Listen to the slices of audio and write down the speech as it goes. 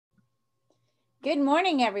Good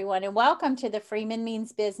morning, everyone, and welcome to the Freeman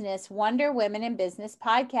Means Business Wonder Women in Business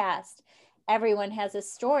podcast. Everyone has a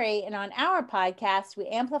story, and on our podcast, we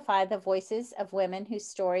amplify the voices of women whose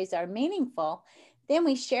stories are meaningful. Then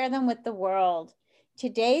we share them with the world.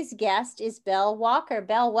 Today's guest is Belle Walker.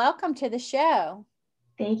 Belle, welcome to the show.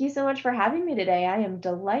 Thank you so much for having me today. I am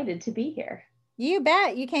delighted to be here. You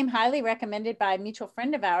bet. You came highly recommended by a mutual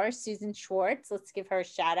friend of ours, Susan Schwartz. Let's give her a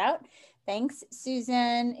shout out. Thanks,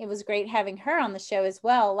 Susan. It was great having her on the show as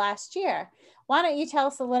well last year. Why don't you tell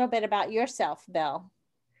us a little bit about yourself, Belle?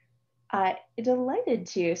 Delighted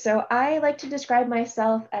to. So, I like to describe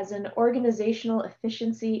myself as an organizational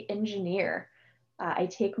efficiency engineer. I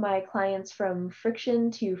take my clients from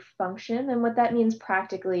friction to function. And what that means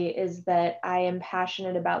practically is that I am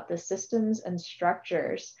passionate about the systems and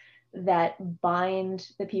structures that bind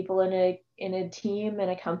the people in a team, in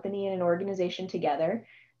a company, in an organization together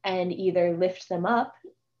and either lift them up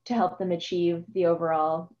to help them achieve the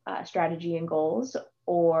overall strategy and goals,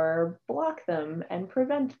 or block them and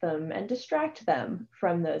prevent them and distract them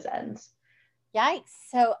from those ends. Yikes.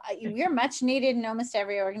 So you're much needed in almost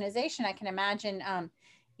every organization. I can imagine,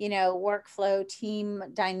 workflow, team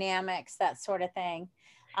dynamics, that sort of thing.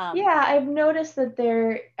 Yeah, I've noticed that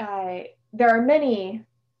there are many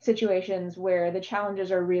situations where the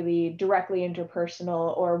challenges are really directly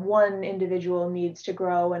interpersonal, or one individual needs to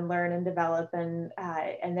grow and learn and develop, and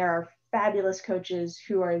there are fabulous coaches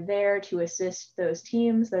who are there to assist those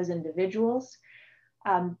teams, those individuals.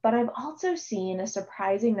 But I've also seen a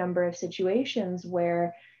surprising number of situations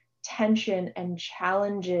where tension and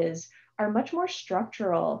challenges are much more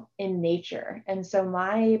structural in nature. And so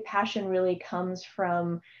my passion really comes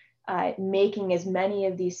from making as many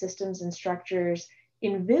of these systems and structures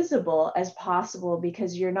invisible as possible,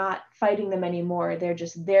 because you're not fighting them anymore. They're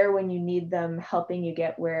just there when you need them, helping you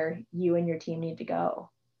get where you and your team need to go.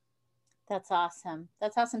 That's awesome.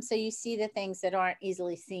 That's awesome. So you see the things that aren't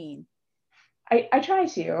easily seen. I try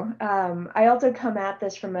to. I also come at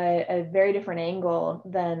this from a very different angle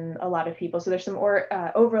than a lot of people. So there's some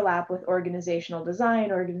overlap with organizational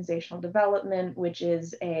design, organizational development, which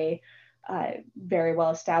is a very well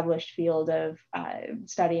established field of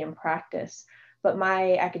study and practice. But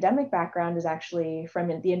my academic background is actually from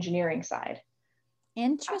the engineering side.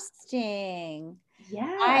 Interesting.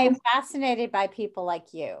 Yeah. I'm fascinated by people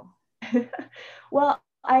like you. Well,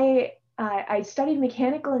 I studied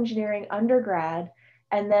mechanical engineering undergrad,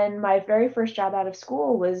 and then my very first job out of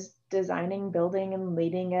school was designing, building, and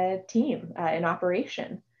leading a team in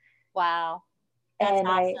operation. Wow. That's And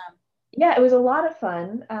awesome. yeah, it was a lot of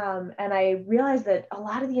fun. And I realized that a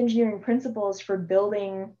lot of the engineering principles for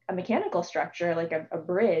building a mechanical structure, like a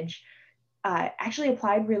bridge, actually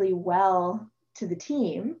applied really well to the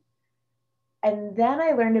team. And then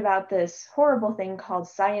I learned about this horrible thing called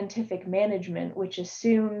scientific management, which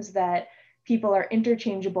assumes that people are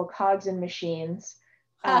interchangeable cogs in machines.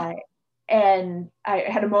 Huh. Uh, and I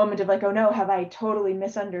had a moment of like, oh no, have I totally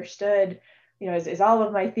misunderstood? Is all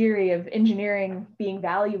of my theory of engineering being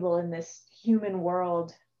valuable in this human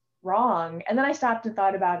world wrong? And then I stopped and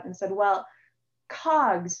thought about it and said, well,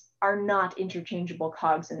 cogs are not interchangeable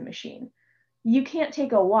cogs in a machine. You can't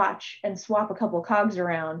take a watch and swap a couple cogs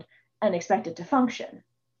around and expect it to function.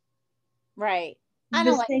 Right. I The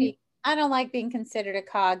don't like same, being I don't like being considered a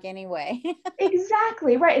cog anyway.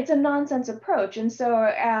 exactly right. It's a nonsense approach, and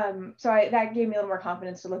that gave me a little more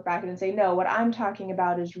confidence to look back and say, no, what I'm talking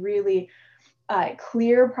about is really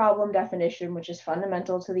clear problem definition, which is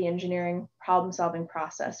fundamental to the engineering problem-solving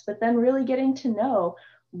process. But then really getting to know,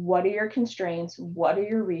 what are your constraints, what are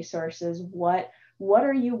your resources, what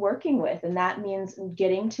are you working with, and that means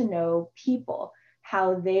getting to know people,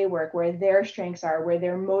 how they work, where their strengths are, where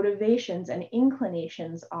their motivations and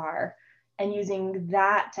inclinations are, and using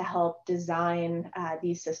that to help design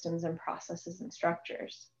these systems and processes and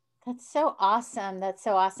structures. That's so awesome. That's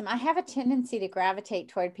so awesome. I have a tendency to gravitate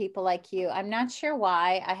toward people like you. I'm not sure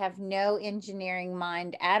why. I have no engineering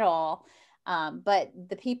mind at all. But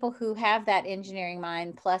the people who have that engineering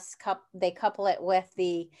mind, plus they couple it with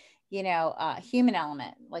the, human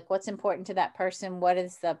element, like what's important to that person, what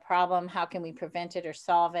is the problem, how can we prevent it or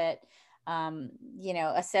solve it,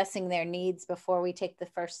 assessing their needs before we take the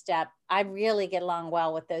first step. I really get along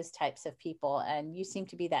well with those types of people, and you seem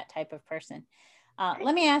to be that type of person.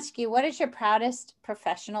 Let me ask you, what is your proudest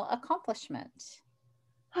professional accomplishment?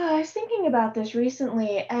 I was thinking about this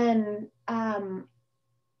recently, and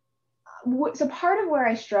so part of where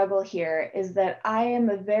I struggle here is that I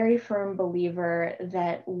am a very firm believer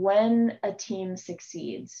that when a team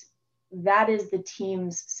succeeds, that is the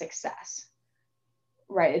team's success,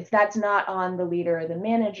 right? That's not on the leader or the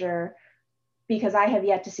manager, because I have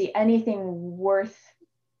yet to see anything worth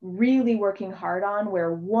really working hard on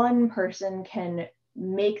where one person can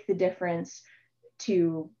make the difference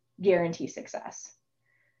to guarantee success.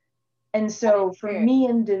 And so for me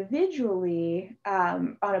individually,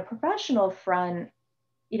 on a professional front,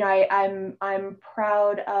 I'm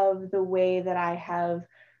proud of the way that I have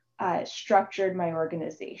structured my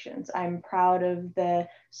organizations. I'm proud of the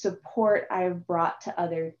support I've brought to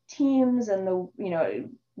other teams and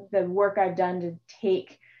the work I've done to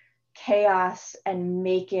take chaos and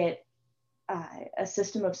make it a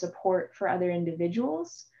system of support for other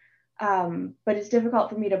individuals. But it's difficult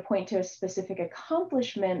for me to point to a specific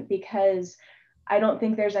accomplishment because I don't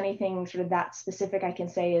think there's anything sort of that specific I can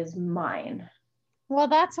say is mine. Well,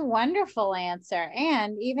 that's a wonderful answer.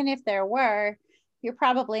 And even if there were, you're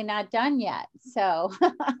probably not done yet. So,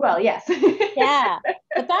 well, yes. Yeah,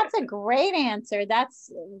 but that's a great answer. That's,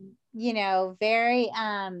 very,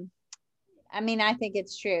 I mean, I think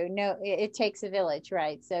it's true. No, it takes a village,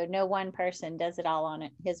 right? So no one person does it all on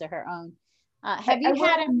his or her own. Have you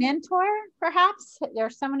had a mentor, perhaps, or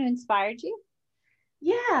someone who inspired you?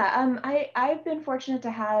 Yeah, I've been fortunate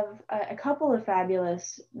to have a couple of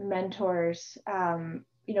fabulous mentors. One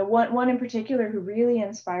in particular who really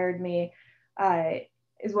inspired me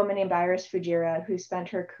is a woman named Iris Fujira, who spent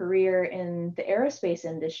her career in the aerospace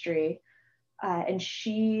industry, and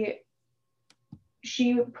she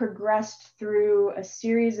progressed through a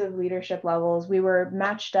series of leadership levels. We were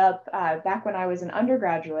matched up back when I was an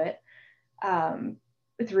undergraduate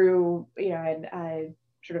through a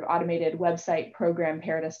sort of automated website program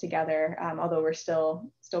paired us together, although we're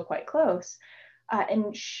still quite close.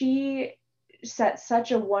 And she set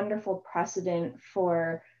such a wonderful precedent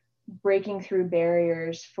for breaking through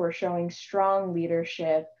barriers, for showing strong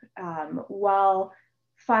leadership, while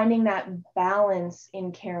finding that balance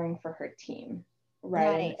in caring for her team,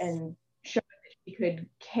 right? Nice. And showing that she could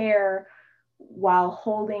care while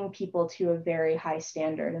holding people to a very high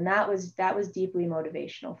standard. And that was deeply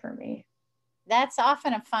motivational for me. That's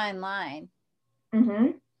often a fine line.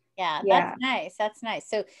 Mm-hmm. Yeah, that's nice. That's nice.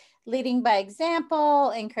 So leading by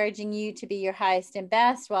example, encouraging you to be your highest and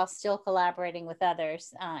best while still collaborating with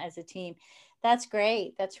others as a team. That's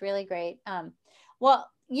great. That's really great. Well,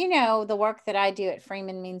 the work that I do at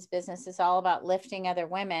Freeman Means Business is all about lifting other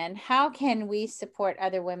women. How can we support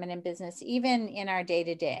other women in business, even in our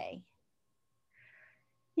day-to-day?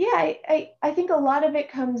 Yeah, I think a lot of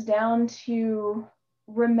it comes down to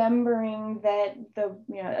remembering that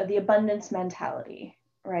the abundance mentality,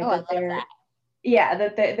 right? Oh, I love that. Yeah,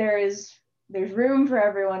 that there's room for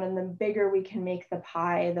everyone, and the bigger we can make the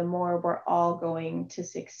pie, the more we're all going to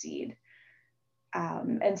succeed.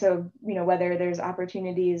 And so, whether there's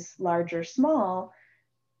opportunities large or small,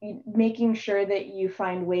 making sure that you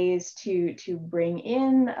find ways to bring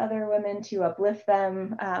in other women, to uplift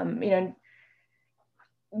them.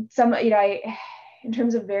 In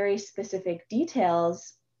terms of very specific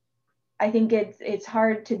details, I think it's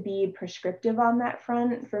hard to be prescriptive on that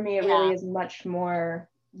front. For me, it really is much more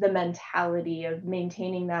the mentality of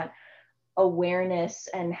maintaining that awareness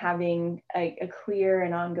and having a clear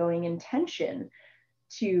and ongoing intention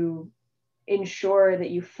to ensure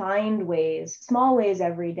that you find ways, small ways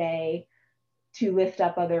every day, to lift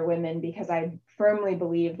up other women, because I firmly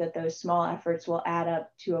believe that those small efforts will add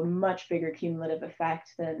up to a much bigger cumulative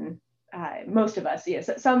effect than most of us. Yes,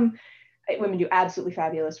 some women do absolutely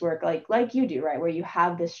fabulous work like you do, right? Where you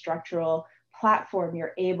have this structural platform,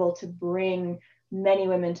 you're able to bring many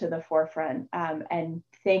women to the forefront. And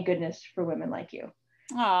thank goodness for women like you.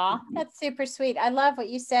 Aw, that's super sweet. I love what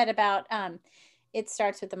you said about it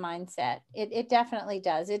starts with the mindset. It definitely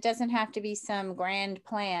does. It doesn't have to be some grand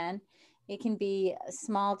plan. It can be a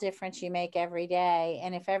small difference you make every day.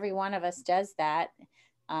 And if every one of us does that,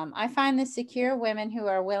 I find the secure women who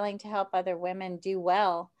are willing to help other women do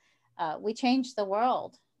well, we change the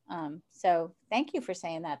world. So thank you for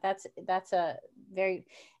saying that. That's a very,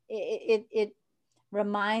 it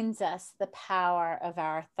reminds us the power of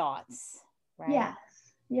our thoughts, right? Yes.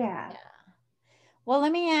 Yeah. Well,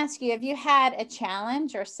 let me ask you, have you had a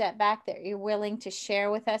challenge or setback that you're willing to share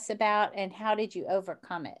with us about, and how did you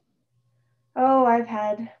overcome it? Oh, I've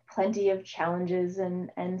had plenty of challenges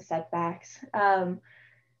and setbacks.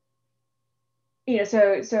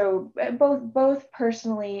 So both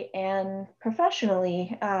personally and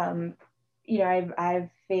professionally, I've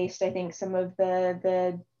faced, I think, some of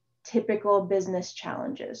the typical business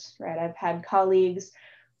challenges, right? I've had colleagues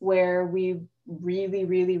where we really,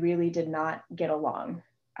 really, really did not get along,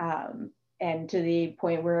 and to the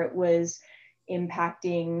point where it was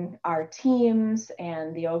impacting our teams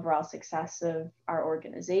and the overall success of our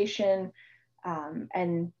organization.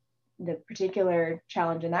 And the particular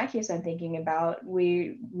challenge in that case I'm thinking about,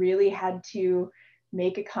 we really had to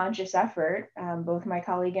make a conscious effort, both my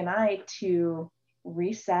colleague and I, to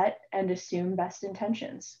reset and assume best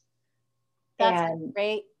intentions. That's And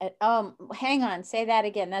great. Hang on, say that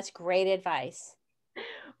again. That's great advice.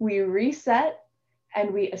 we reset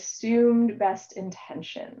and we assumed best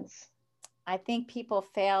intentions. I think people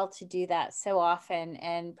fail to do that so often,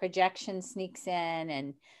 and projection sneaks in,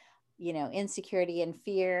 and insecurity and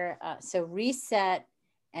fear. So reset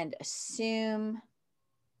and assume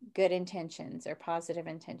good intentions or positive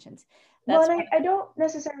intentions. Well, and I don't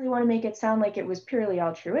necessarily want to make it sound like it was purely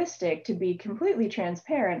altruistic. To be completely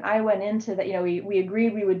transparent, I went into that, we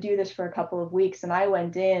agreed we would do this for a couple of weeks, and I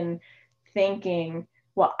went in thinking,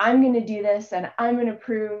 well, I'm going to do this and I'm going to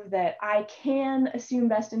prove that I can assume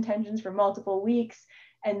best intentions for multiple weeks.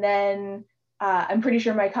 And then I'm pretty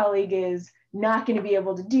sure my colleague is not going to be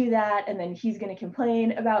able to do that. And then he's going to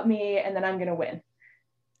complain about me, and then I'm going to win.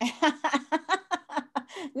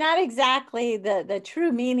 Not exactly the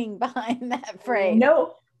true meaning behind that phrase.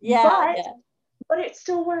 No, yeah, but it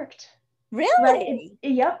still worked. Really?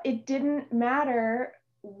 Right? Yep. It didn't matter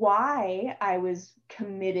why I was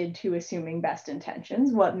committed to assuming best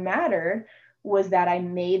intentions. What mattered was that I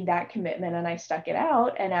made that commitment and I stuck it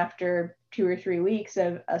out. And after 2 or 3 weeks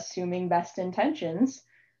of assuming best intentions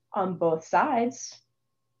on both sides,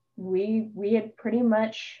 we had pretty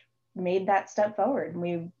much made that step forward.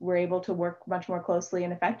 We were able to work much more closely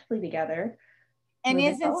and effectively together. And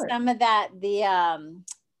isn't some of that the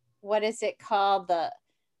what is it called, the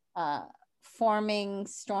forming,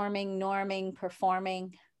 storming, norming,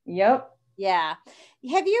 performing? Yep. Yeah.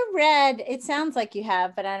 Have you read, it sounds like you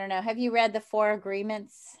have, but I don't know, have you read the 4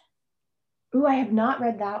 Agreements? Ooh, I have not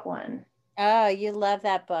read that one. Oh, you love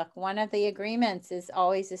that book. One of the agreements is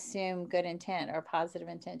always assume good intent or positive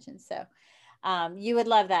intention. So you would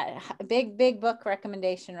love that. Big book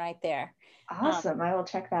recommendation right there. Awesome. I will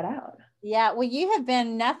check that out. Yeah, well, you have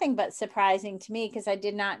been nothing but surprising to me, because I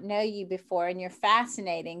did not know you before, and you're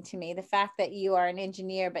fascinating to me. The fact that you are an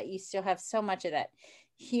engineer, but you still have so much of that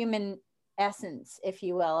human essence, if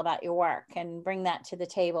you will, about your work, and bring that to the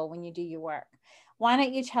table when you do your work. Why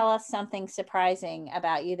don't you tell us something surprising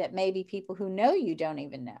about you that maybe people who know you don't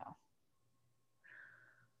even know?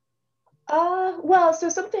 Well, so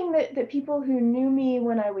something that people who knew me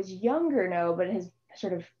when I was younger know, but has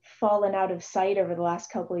sort of fallen out of sight over the last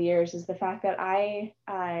couple of years, is the fact that I,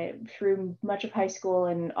 through much of high school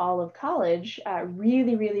and all of college,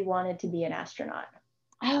 really, really wanted to be an astronaut.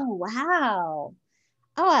 Oh, wow.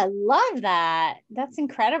 Oh, I love that. That's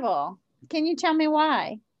incredible. Can you tell me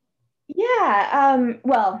why? Yeah.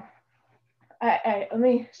 Well, let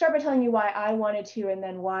me start by telling you why I wanted to, and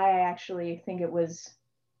then why I actually think it was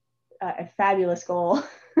a fabulous goal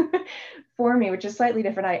for me, which is slightly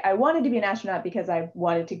different. I wanted to be an astronaut because I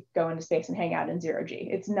wanted to go into space and hang out in zero G.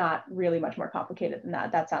 It's not really much more complicated than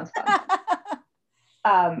that. That sounds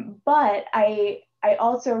fun. But I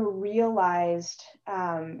also realized,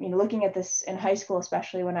 looking at this in high school,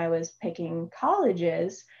 especially when I was picking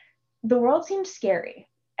colleges, the world seemed scary.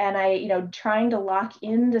 And trying to lock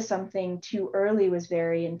into something too early was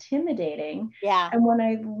very intimidating. Yeah. And when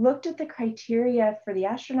I looked at the criteria for the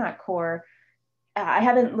astronaut corps, I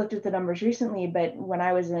haven't looked at the numbers recently, but when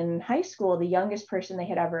I was in high school, the youngest person they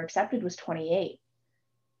had ever accepted was 28.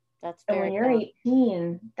 That's and very when you're young.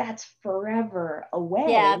 18, that's forever away.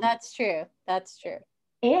 Yeah, that's true. That's true.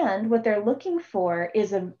 And what they're looking for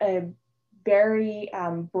is a very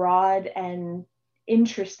broad and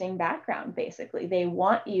interesting background. Basically, they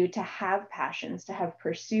want you to have passions, to have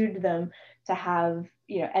pursued them, to have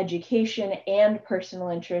education and personal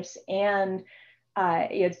interests, and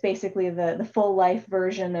it's basically the full life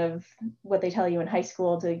version of what they tell you in high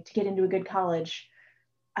school to get into a good college,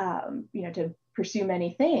 to pursue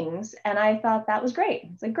many things. And I thought that was great.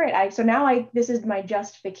 It's like, great. So now this is my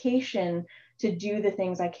justification to do the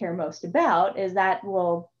things I care most about, is that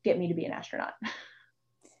will get me to be an astronaut.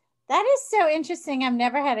 That is so interesting. I've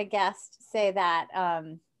never had a guest say that.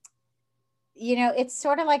 It's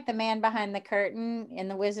sort of like the man behind the curtain in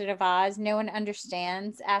The Wizard of Oz. No one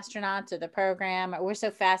understands astronauts or the program. We're so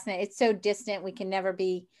fascinated. It's so distant.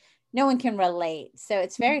 No one can relate. So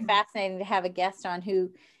it's very fascinating to have a guest on who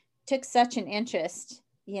took such an interest,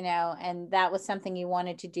 and that was something you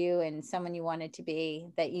wanted to do and someone you wanted to be,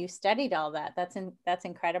 that you studied all that. That's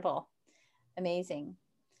incredible. Amazing.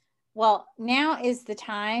 Well, now is the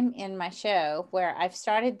time in my show where I've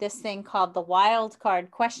started this thing called the wild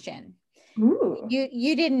card question. Ooh.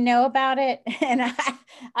 You didn't know about it, and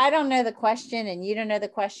I don't know the question, and you don't know the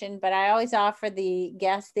question, but I always offer the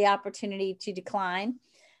guest the opportunity to decline.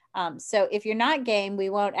 So if you're not game, we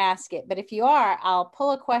won't ask it. But if you are, I'll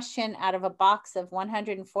pull a question out of a box of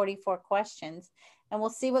 144 questions and we'll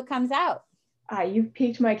see what comes out. You've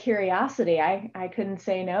piqued my curiosity. I couldn't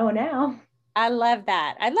say no now. I love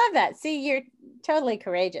that. I love that. See, you're totally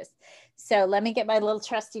courageous. So let me get my little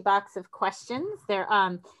trusty box of questions. They're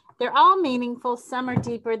all meaningful. Some are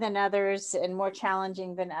deeper than others and more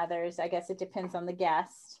challenging than others. I guess it depends on the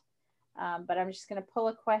guest. But I'm just going to pull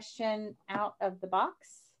a question out of the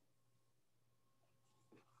box.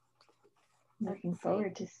 Looking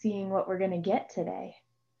forward to seeing what we're going to get today.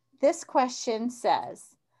 This question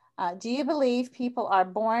says, do you believe people are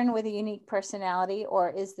born with a unique personality,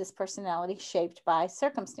 or is this personality shaped by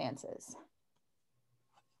circumstances?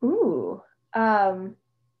 Ooh, I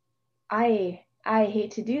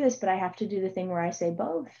hate to do this, but I have to do the thing where I say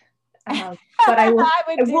both. But I will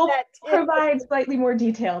provide slightly more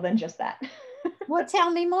detail than just that. Well,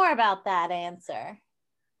 tell me more about that answer.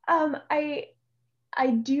 I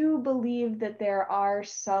do believe that there are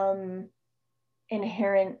some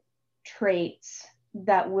inherent traits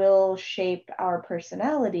that will shape our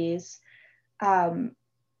personalities, but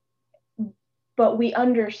we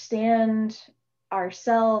understand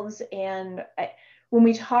ourselves, and when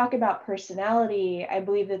we talk about personality, I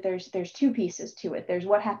believe that there's two pieces to it. There's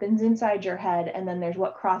what happens inside your head, and then there's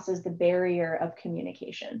what crosses the barrier of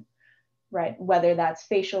communication, right? Whether that's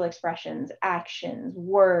facial expressions, actions,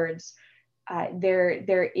 words,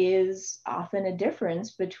 there is often a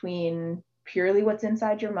difference between purely what's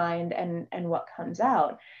inside your mind and what comes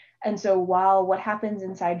out. And so while what happens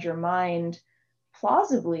inside your mind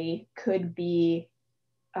plausibly could be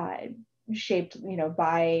shaped,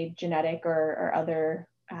 by genetic or other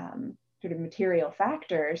sort of material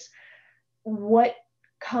factors, what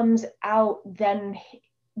comes out then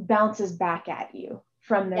bounces back at you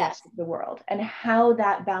from the rest of the world. And how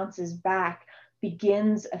that bounces back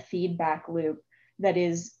begins a feedback loop that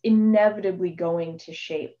is inevitably going to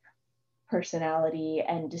shape personality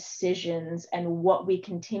and decisions and what we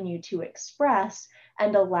continue to express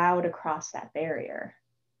and allow to cross that barrier.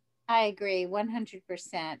 I agree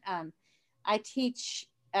 100%. I teach,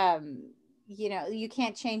 you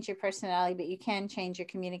can't change your personality, but you can change your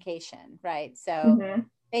communication, right? So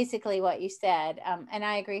basically what you said, and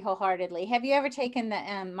I agree wholeheartedly. Have you ever taken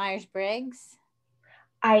the Myers-Briggs?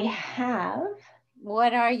 I have.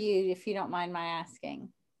 What are you, if you don't mind my asking?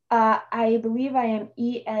 I believe I am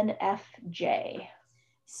ENFJ.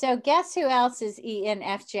 So guess who else is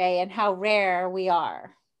ENFJ and how rare we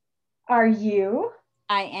are? Are you?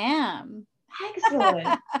 I am.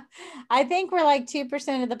 Excellent. I think we're like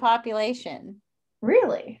 2% of the population.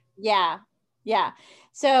 Really? Yeah. Yeah.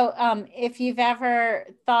 So if you've ever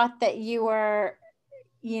thought that you were,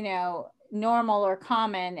 normal or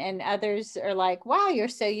common, and others are like, wow, you're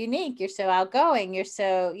so unique, you're so outgoing, you're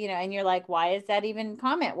so, and you're like, why is that even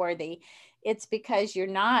comment worthy? It's because you're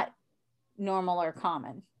not normal or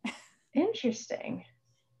common. Interesting.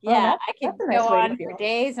 Yeah, I could go on for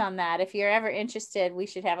days on that. If you're ever interested, we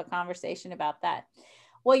should have a conversation about that.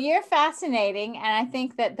 Well, you're fascinating. And I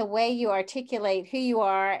think that the way you articulate who you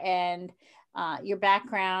are and your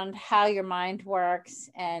background, how your mind works,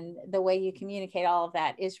 and the way you communicate all of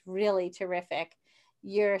that is really terrific.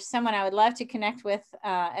 You're someone I would love to connect with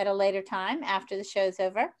at a later time after the show's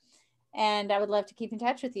over. And I would love to keep in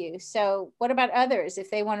touch with you. So what about others?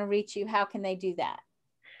 If they want to reach you, how can they do that?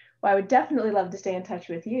 Well, I would definitely love to stay in touch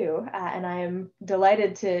with you. And I am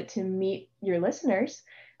delighted to meet your listeners.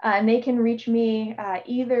 And they can reach me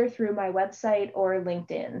either through my website or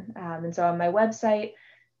LinkedIn. And so on my website,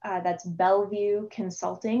 that's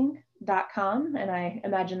bellevueconsulting.com. And I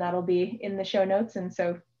imagine that'll be in the show notes. And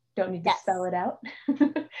so don't need to spell it out.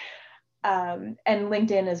 And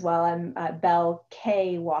LinkedIn as well. I'm Belle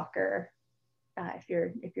K. Walker, if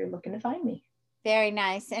you're looking to find me. Very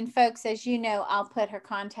nice. And folks, as you know, I'll put her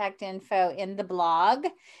contact info in the blog,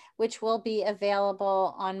 which will be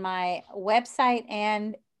available on my website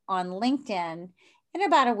and on LinkedIn in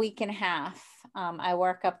about a week and a half. I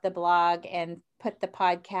work up the blog and put the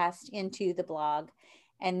podcast into the blog.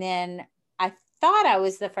 And then I thought I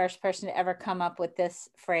was the first person to ever come up with this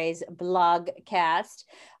phrase, blogcast,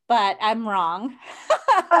 but I'm wrong.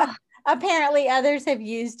 Apparently others have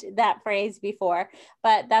used that phrase before,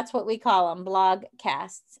 but that's what we call them,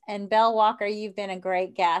 blogcasts. And Belle Walker, you've been a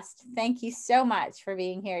great guest. Thank you so much for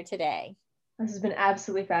being here today. This has been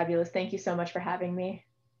absolutely fabulous. Thank you so much for having me.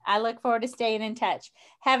 I look forward to staying in touch.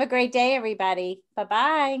 Have a great day, everybody.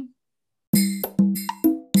 Bye-bye.